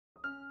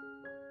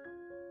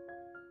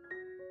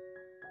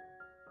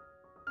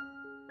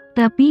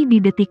Tapi di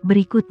detik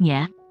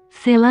berikutnya,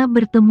 Sheila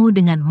bertemu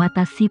dengan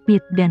mata sipit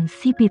dan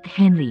sipit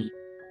Henry.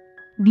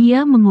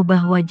 Dia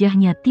mengubah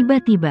wajahnya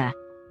tiba-tiba,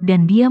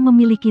 dan dia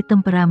memiliki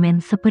temperamen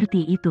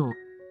seperti itu.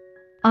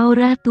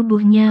 Aura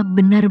tubuhnya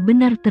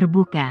benar-benar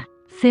terbuka.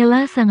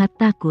 Sheila sangat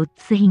takut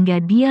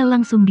sehingga dia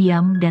langsung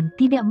diam dan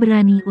tidak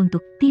berani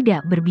untuk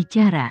tidak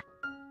berbicara.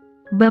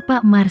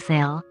 "Bapak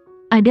Marcel,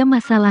 ada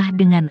masalah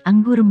dengan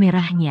anggur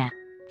merahnya.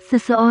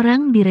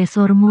 Seseorang di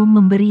resormu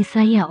memberi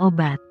saya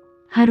obat.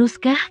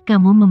 Haruskah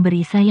kamu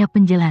memberi saya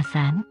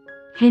penjelasan?"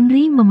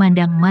 Henry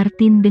memandang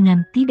Martin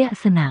dengan tidak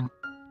senang.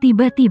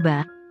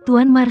 Tiba-tiba,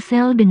 Tuan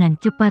Marcel dengan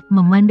cepat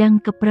memandang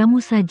ke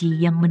pramusaji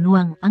yang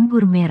menuang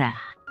anggur merah.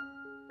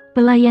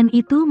 Pelayan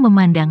itu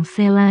memandang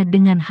Sheila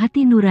dengan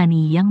hati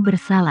nurani yang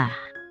bersalah.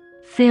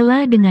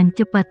 Sheila dengan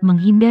cepat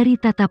menghindari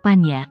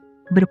tatapannya,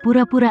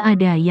 berpura-pura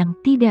ada yang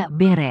tidak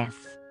beres.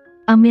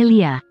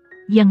 Amelia,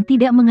 yang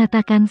tidak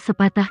mengatakan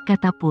sepatah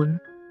kata pun,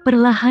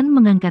 perlahan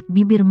mengangkat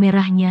bibir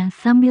merahnya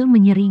sambil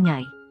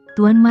menyeringai.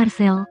 "Tuan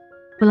Marcel,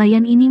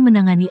 pelayan ini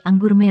menangani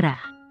anggur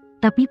merah,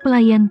 tapi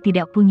pelayan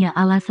tidak punya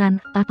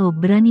alasan atau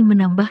berani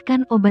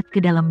menambahkan obat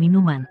ke dalam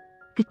minuman,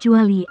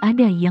 kecuali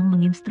ada yang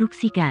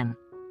menginstruksikan.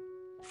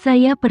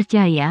 Saya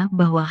percaya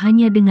bahwa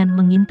hanya dengan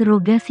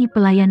menginterogasi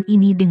pelayan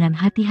ini dengan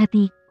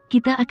hati-hati,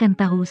 kita akan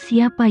tahu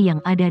siapa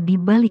yang ada di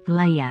balik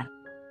layar."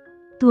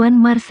 Tuan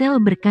Marcel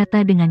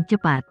berkata dengan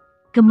cepat,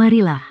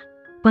 "Kemarilah,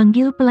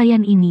 panggil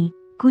pelayan ini,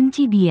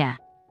 kunci dia,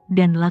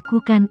 dan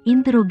lakukan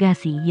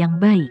interogasi yang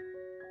baik."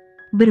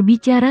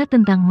 Berbicara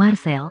tentang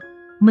Marcel,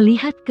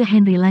 melihat ke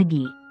Henry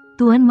lagi,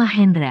 "Tuan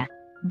Mahendra,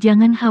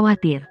 jangan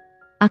khawatir,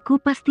 aku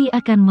pasti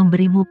akan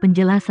memberimu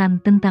penjelasan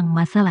tentang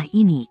masalah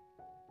ini."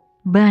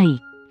 "Baik."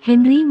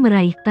 Henry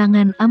meraih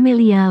tangan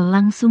Amelia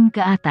langsung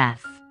ke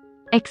atas.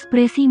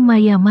 Ekspresi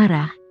Maya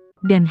marah,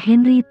 dan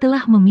Henry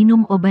telah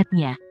meminum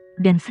obatnya,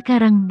 dan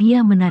sekarang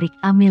dia menarik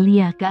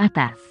Amelia ke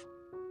atas.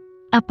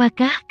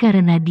 Apakah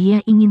karena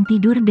dia ingin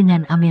tidur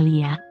dengan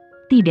Amelia?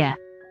 Tidak,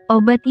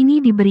 obat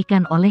ini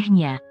diberikan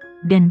olehnya,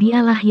 dan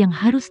dialah yang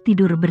harus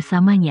tidur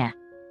bersamanya.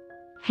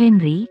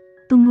 "Henry,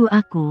 tunggu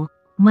aku."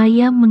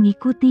 Maya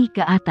mengikuti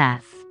ke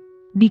atas.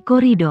 Di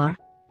koridor,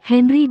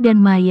 Henry dan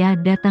Maya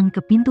datang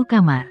ke pintu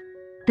kamar.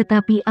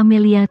 Tetapi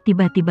Amelia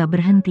tiba-tiba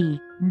berhenti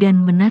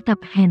dan menatap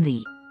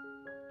Henry.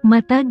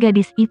 Mata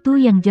gadis itu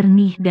yang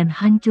jernih dan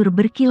hancur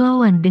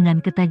berkilauan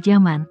dengan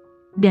ketajaman,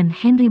 dan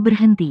Henry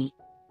berhenti.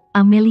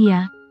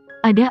 "Amelia,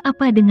 ada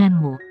apa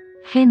denganmu?"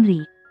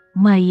 "Henry,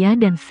 Maya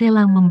dan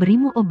Sheila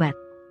memberimu obat.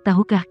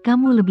 Tahukah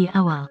kamu lebih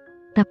awal,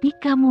 tapi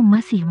kamu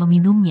masih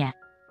meminumnya?"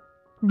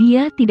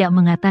 Dia tidak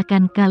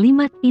mengatakan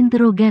kalimat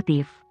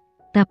interrogatif,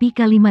 tapi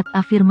kalimat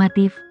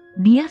afirmatif.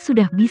 Dia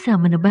sudah bisa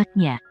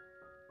menebaknya.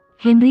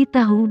 Henry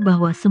tahu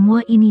bahwa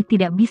semua ini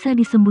tidak bisa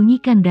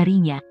disembunyikan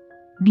darinya.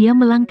 Dia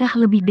melangkah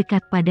lebih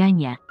dekat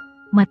padanya.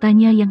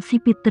 Matanya yang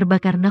sipit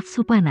terbakar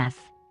nafsu panas.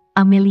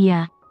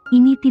 "Amelia,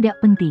 ini tidak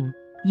penting.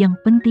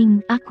 Yang penting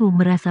aku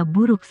merasa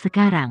buruk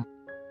sekarang."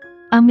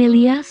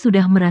 Amelia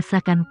sudah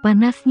merasakan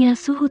panasnya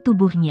suhu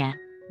tubuhnya,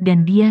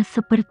 dan dia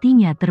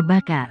sepertinya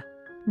terbakar.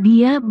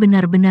 Dia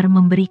benar-benar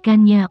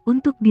memberikannya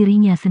untuk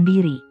dirinya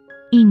sendiri.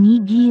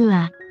 "Ini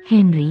gila,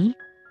 Henry.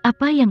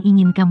 Apa yang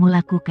ingin kamu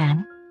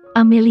lakukan?"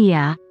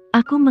 "Amelia,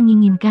 aku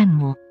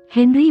menginginkanmu,"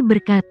 Henry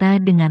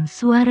berkata dengan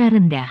suara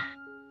rendah.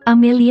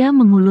 Amelia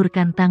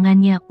mengulurkan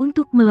tangannya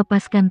untuk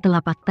melepaskan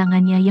telapak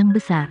tangannya yang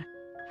besar.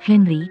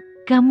 "Henry,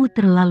 kamu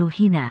terlalu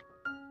hina.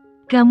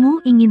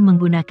 Kamu ingin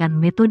menggunakan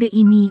metode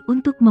ini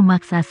untuk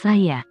memaksa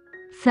saya."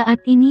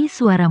 Saat ini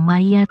suara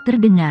Maya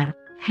terdengar,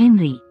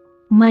 "Henry."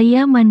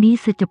 Maya mandi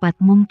secepat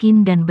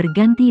mungkin dan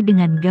berganti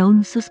dengan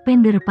gaun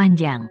suspender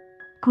panjang.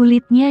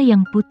 Kulitnya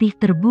yang putih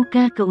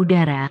terbuka ke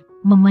udara,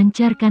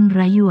 memancarkan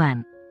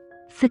rayuan.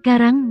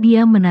 Sekarang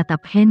dia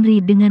menatap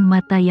Henry dengan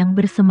mata yang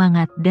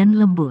bersemangat dan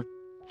lembut.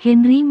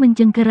 Henry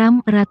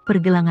mencengkeram erat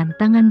pergelangan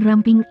tangan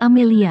ramping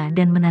Amelia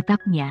dan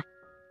menatapnya.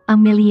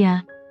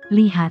 "Amelia,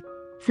 lihat,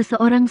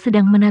 seseorang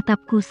sedang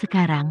menatapku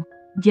sekarang,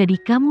 jadi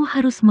kamu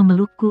harus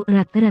memelukku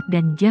erat-erat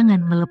dan jangan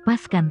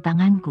melepaskan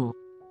tanganku."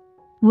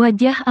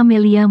 Wajah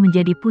Amelia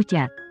menjadi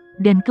pucat,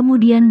 dan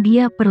kemudian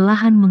dia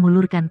perlahan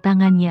mengulurkan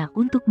tangannya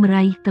untuk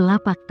meraih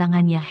telapak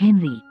tangannya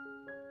Henry.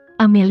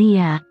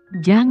 "Amelia,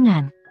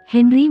 jangan."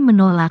 Henry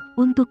menolak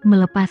untuk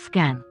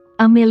melepaskan.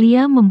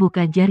 Amelia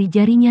membuka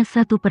jari-jarinya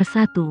satu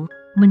persatu,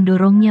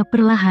 mendorongnya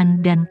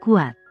perlahan dan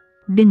kuat.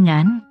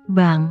 Dengan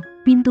bang,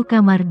 pintu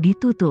kamar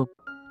ditutup.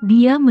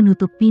 Dia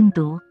menutup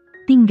pintu,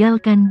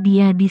 "Tinggalkan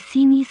dia di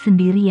sini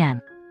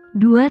sendirian."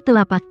 Dua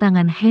telapak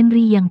tangan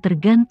Henry yang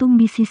tergantung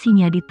di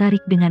sisinya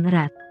ditarik dengan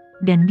erat,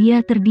 dan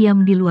dia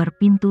terdiam di luar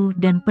pintu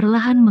dan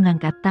perlahan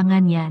mengangkat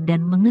tangannya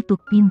dan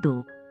mengetuk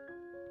pintu.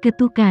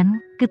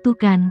 Ketukan,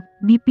 ketukan,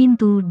 di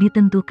pintu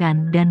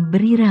ditentukan dan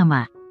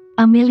berirama.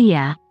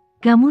 "Amelia,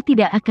 kamu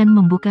tidak akan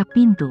membuka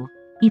pintu,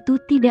 itu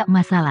tidak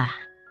masalah.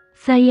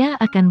 Saya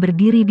akan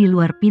berdiri di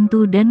luar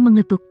pintu dan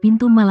mengetuk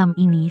pintu malam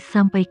ini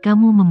sampai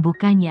kamu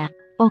membukanya,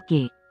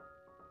 oke?"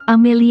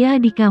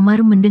 Amelia di kamar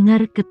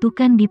mendengar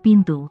ketukan di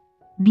pintu.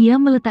 Dia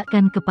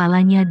meletakkan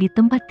kepalanya di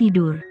tempat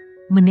tidur,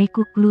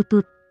 menekuk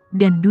lutut,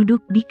 dan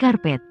duduk di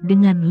karpet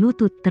dengan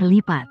lutut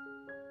terlipat.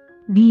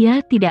 Dia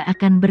tidak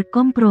akan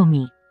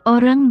berkompromi.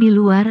 Orang di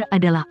luar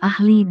adalah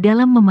ahli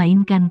dalam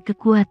memainkan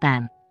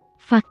kekuatan.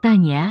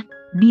 Faktanya,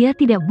 dia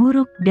tidak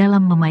buruk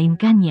dalam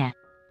memainkannya.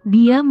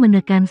 Dia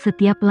menekan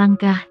setiap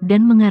langkah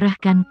dan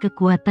mengarahkan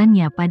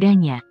kekuatannya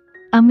padanya.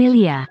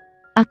 Amelia,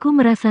 aku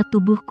merasa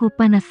tubuhku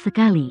panas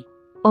sekali.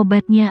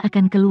 Obatnya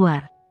akan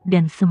keluar,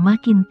 dan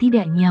semakin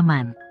tidak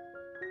nyaman.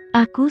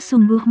 Aku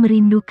sungguh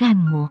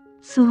merindukanmu.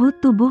 Suhu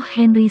tubuh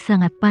Henry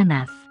sangat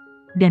panas,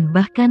 dan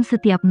bahkan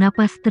setiap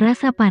napas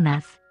terasa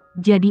panas,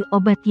 jadi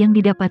obat yang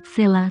didapat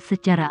Sheila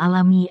secara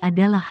alami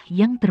adalah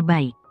yang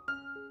terbaik.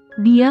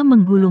 Dia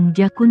menggulung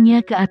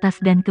jakunnya ke atas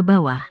dan ke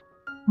bawah,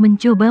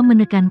 mencoba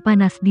menekan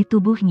panas di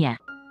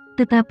tubuhnya,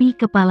 tetapi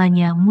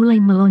kepalanya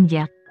mulai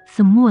melonjak,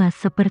 semua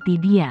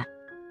seperti dia.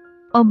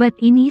 Obat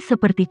ini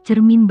seperti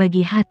cermin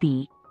bagi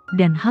hati,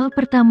 dan hal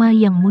pertama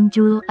yang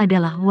muncul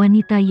adalah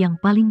wanita yang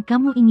paling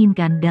kamu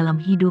inginkan dalam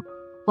hidup.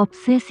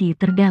 Obsesi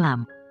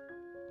terdalam.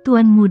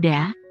 Tuan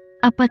muda,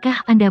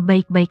 apakah Anda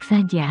baik-baik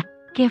saja?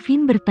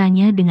 Kevin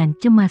bertanya dengan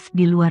cemas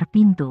di luar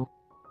pintu.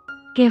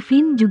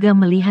 Kevin juga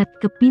melihat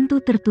ke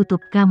pintu tertutup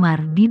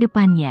kamar di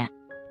depannya.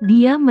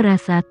 Dia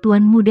merasa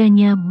tuan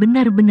mudanya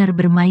benar-benar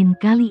bermain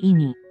kali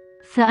ini.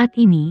 Saat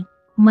ini,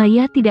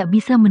 Maya tidak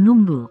bisa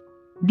menunggu.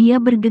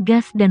 Dia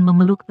bergegas dan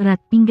memeluk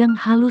erat pinggang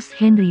halus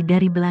Henry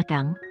dari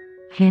belakang.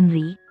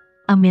 Henry,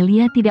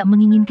 Amelia tidak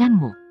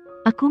menginginkanmu.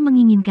 Aku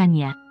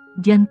menginginkannya.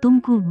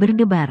 Jantungku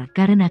berdebar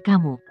karena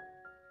kamu.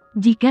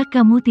 Jika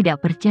kamu tidak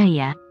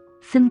percaya,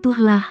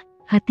 sentuhlah,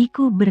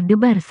 hatiku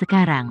berdebar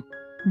sekarang.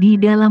 Di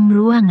dalam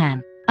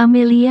ruangan,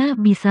 Amelia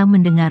bisa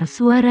mendengar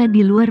suara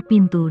di luar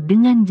pintu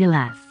dengan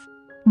jelas.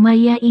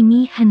 Maya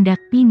ini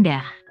hendak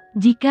pindah.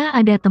 Jika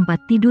ada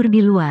tempat tidur di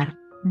luar,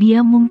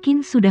 dia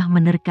mungkin sudah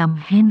menerkam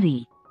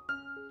Henry.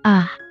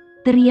 Ah,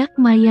 teriak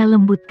Maya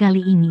lembut kali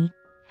ini.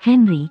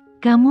 Henry,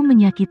 kamu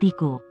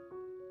menyakitiku.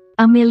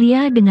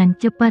 Amelia dengan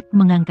cepat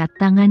mengangkat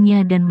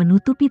tangannya dan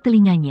menutupi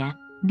telinganya.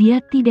 Dia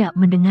tidak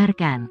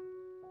mendengarkan.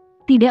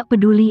 Tidak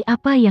peduli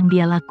apa yang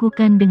dia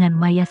lakukan dengan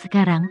Maya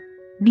sekarang,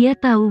 dia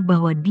tahu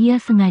bahwa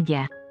dia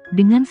sengaja,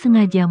 dengan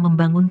sengaja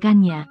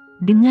membangunkannya,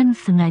 dengan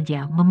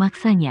sengaja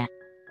memaksanya.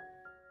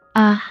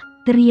 Ah,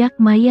 teriak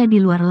Maya di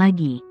luar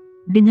lagi,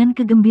 dengan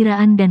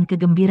kegembiraan dan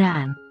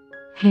kegembiraan.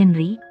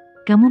 Henry,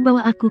 kamu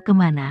bawa aku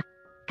kemana?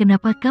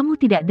 Kenapa kamu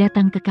tidak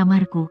datang ke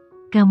kamarku?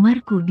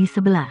 Kamarku di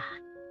sebelah.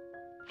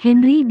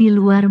 Henry di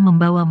luar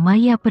membawa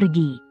Maya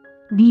pergi.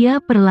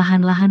 Dia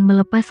perlahan-lahan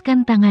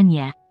melepaskan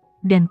tangannya,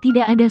 dan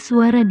tidak ada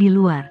suara di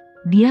luar.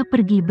 Dia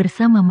pergi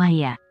bersama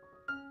Maya.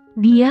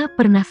 Dia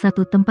pernah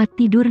satu tempat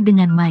tidur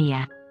dengan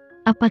Maya.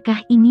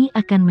 Apakah ini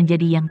akan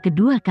menjadi yang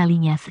kedua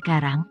kalinya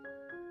sekarang?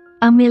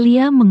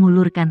 Amelia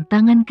mengulurkan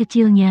tangan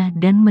kecilnya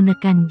dan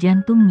menekan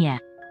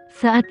jantungnya.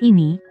 Saat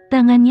ini,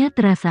 tangannya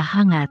terasa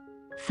hangat.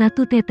 1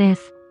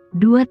 tetes,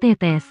 2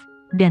 tetes,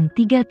 dan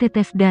 3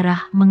 tetes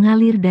darah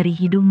mengalir dari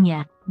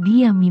hidungnya.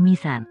 Dia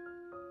mimisan.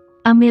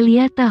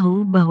 Amelia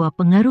tahu bahwa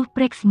pengaruh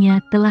preksnya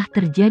telah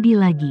terjadi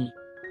lagi.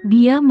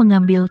 Dia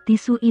mengambil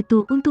tisu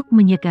itu untuk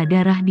menyeka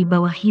darah di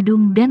bawah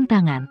hidung dan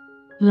tangan,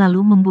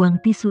 lalu membuang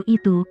tisu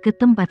itu ke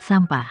tempat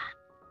sampah.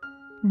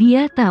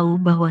 Dia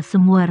tahu bahwa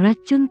semua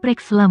racun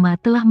preks lama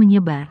telah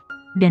menyebar,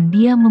 dan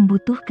dia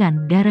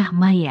membutuhkan darah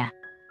Maya.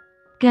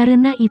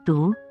 Karena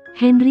itu,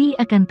 Henry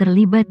akan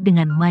terlibat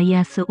dengan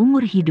Maya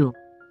seumur hidup.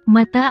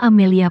 Mata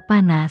Amelia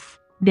panas,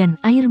 dan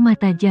air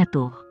mata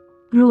jatuh.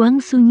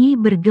 Ruang sunyi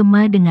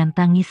bergema dengan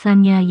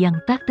tangisannya yang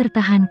tak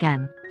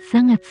tertahankan,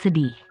 sangat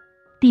sedih.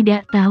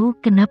 Tidak tahu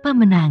kenapa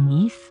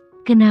menangis,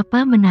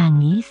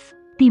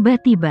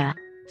 tiba-tiba,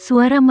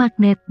 suara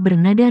magnet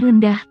bernada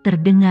rendah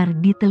terdengar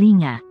di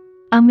telinga.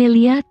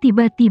 Amelia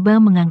tiba-tiba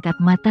mengangkat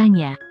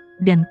matanya,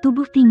 dan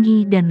tubuh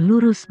tinggi dan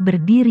lurus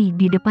berdiri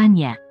di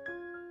depannya.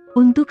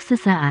 Untuk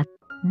sesaat,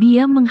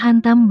 dia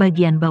menghantam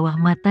bagian bawah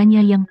matanya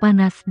yang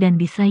panas dan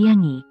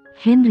disayangi.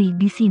 Henry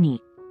di sini.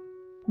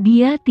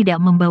 Dia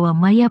tidak membawa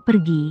Maya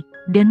pergi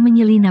dan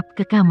menyelinap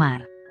ke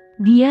kamar.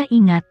 Dia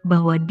ingat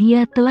bahwa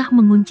dia telah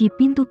mengunci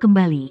pintu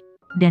kembali,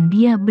 dan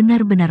dia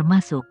benar-benar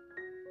masuk.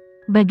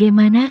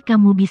 Bagaimana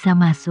kamu bisa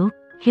masuk?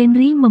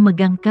 Henry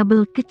memegang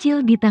kabel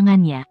kecil di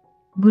tangannya.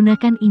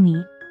 Gunakan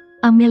ini,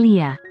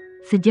 Amelia.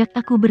 Sejak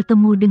aku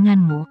bertemu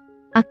denganmu,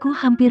 aku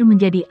hampir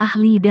menjadi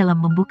ahli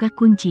dalam membuka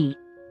kunci,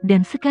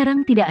 dan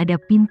sekarang tidak ada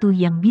pintu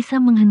yang bisa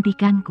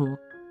menghentikanku.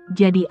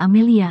 Jadi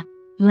Amelia,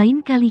 lain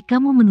kali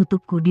kamu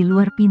menutupku di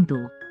luar pintu,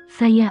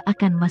 saya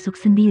akan masuk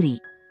sendiri.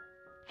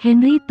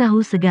 Henry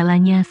tahu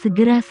segalanya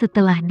segera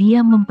setelah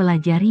dia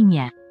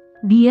mempelajarinya.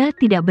 Dia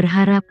tidak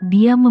berharap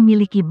dia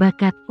memiliki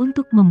bakat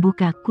untuk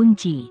membuka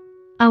kunci.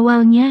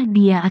 Awalnya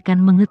dia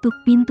akan mengetuk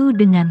pintu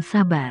dengan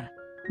sabar.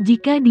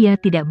 Jika dia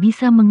tidak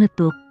bisa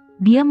mengetuk,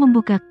 dia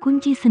membuka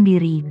kunci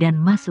sendiri dan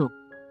masuk.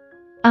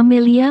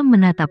 Amelia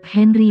menatap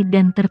Henry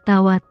dan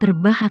tertawa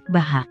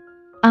terbahak-bahak.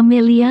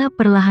 Amelia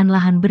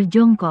perlahan-lahan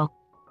berjongkok,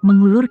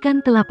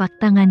 mengulurkan telapak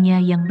tangannya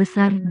yang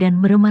besar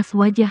dan meremas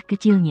wajah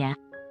kecilnya.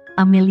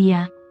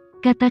 Amelia,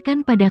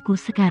 katakan padaku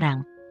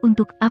sekarang,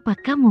 untuk apa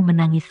kamu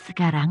menangis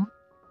sekarang?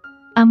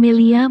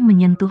 Amelia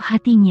menyentuh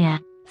hatinya,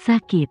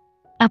 sakit.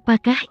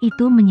 Apakah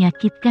itu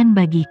menyakitkan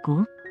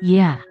bagiku?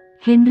 Ya,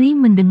 Henry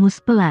mendengus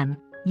pelan,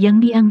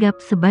 yang dianggap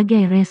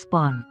sebagai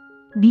respon.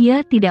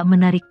 Dia tidak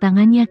menarik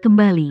tangannya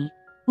kembali,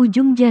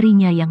 ujung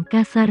jarinya yang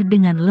kasar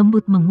dengan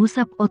lembut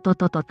mengusap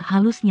otot-otot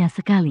halusnya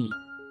sekali.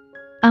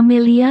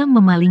 Amelia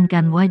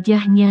memalingkan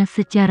wajahnya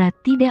secara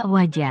tidak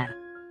wajar.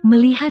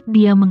 Melihat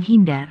dia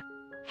menghindar,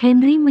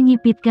 Henry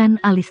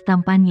menyipitkan alis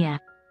tampannya,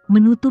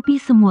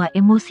 menutupi semua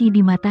emosi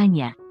di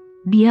matanya.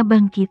 Dia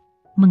bangkit,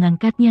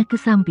 mengangkatnya ke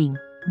samping,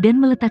 dan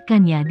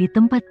meletakkannya di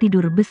tempat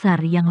tidur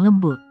besar yang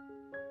lembut.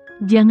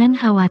 Jangan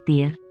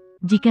khawatir,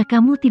 jika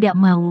kamu tidak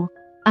mau,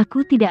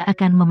 aku tidak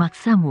akan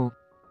memaksamu.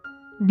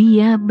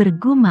 Dia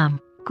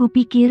bergumam,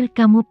 kupikir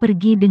kamu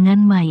pergi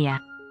dengan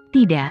Maya.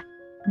 Tidak,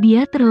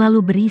 dia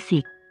terlalu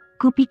berisik.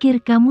 Kupikir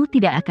kamu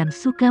tidak akan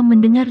suka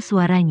mendengar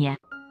suaranya,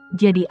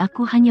 jadi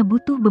aku hanya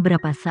butuh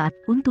beberapa saat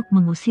untuk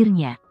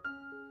mengusirnya.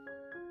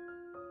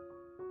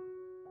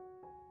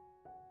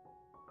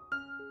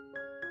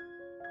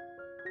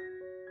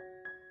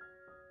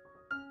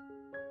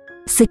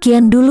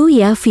 Sekian dulu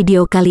ya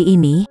video kali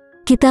ini,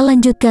 kita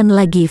lanjutkan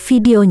lagi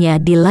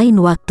videonya di lain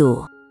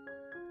waktu.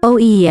 Oh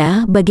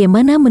iya,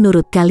 bagaimana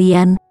menurut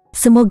kalian?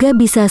 Semoga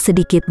bisa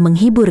sedikit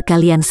menghibur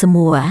kalian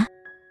semua.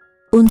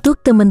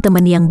 Untuk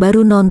teman-teman yang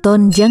baru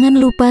nonton, jangan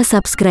lupa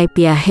subscribe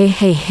ya,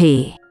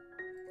 hehehe.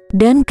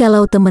 Dan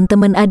kalau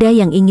teman-teman ada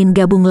yang ingin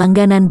gabung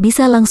langganan,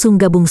 bisa langsung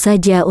gabung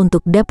saja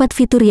untuk dapat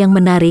fitur yang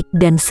menarik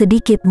dan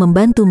sedikit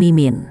membantu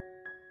Mimin.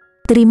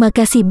 Terima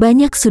kasih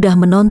banyak sudah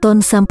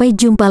menonton, sampai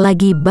jumpa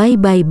lagi,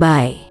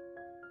 bye.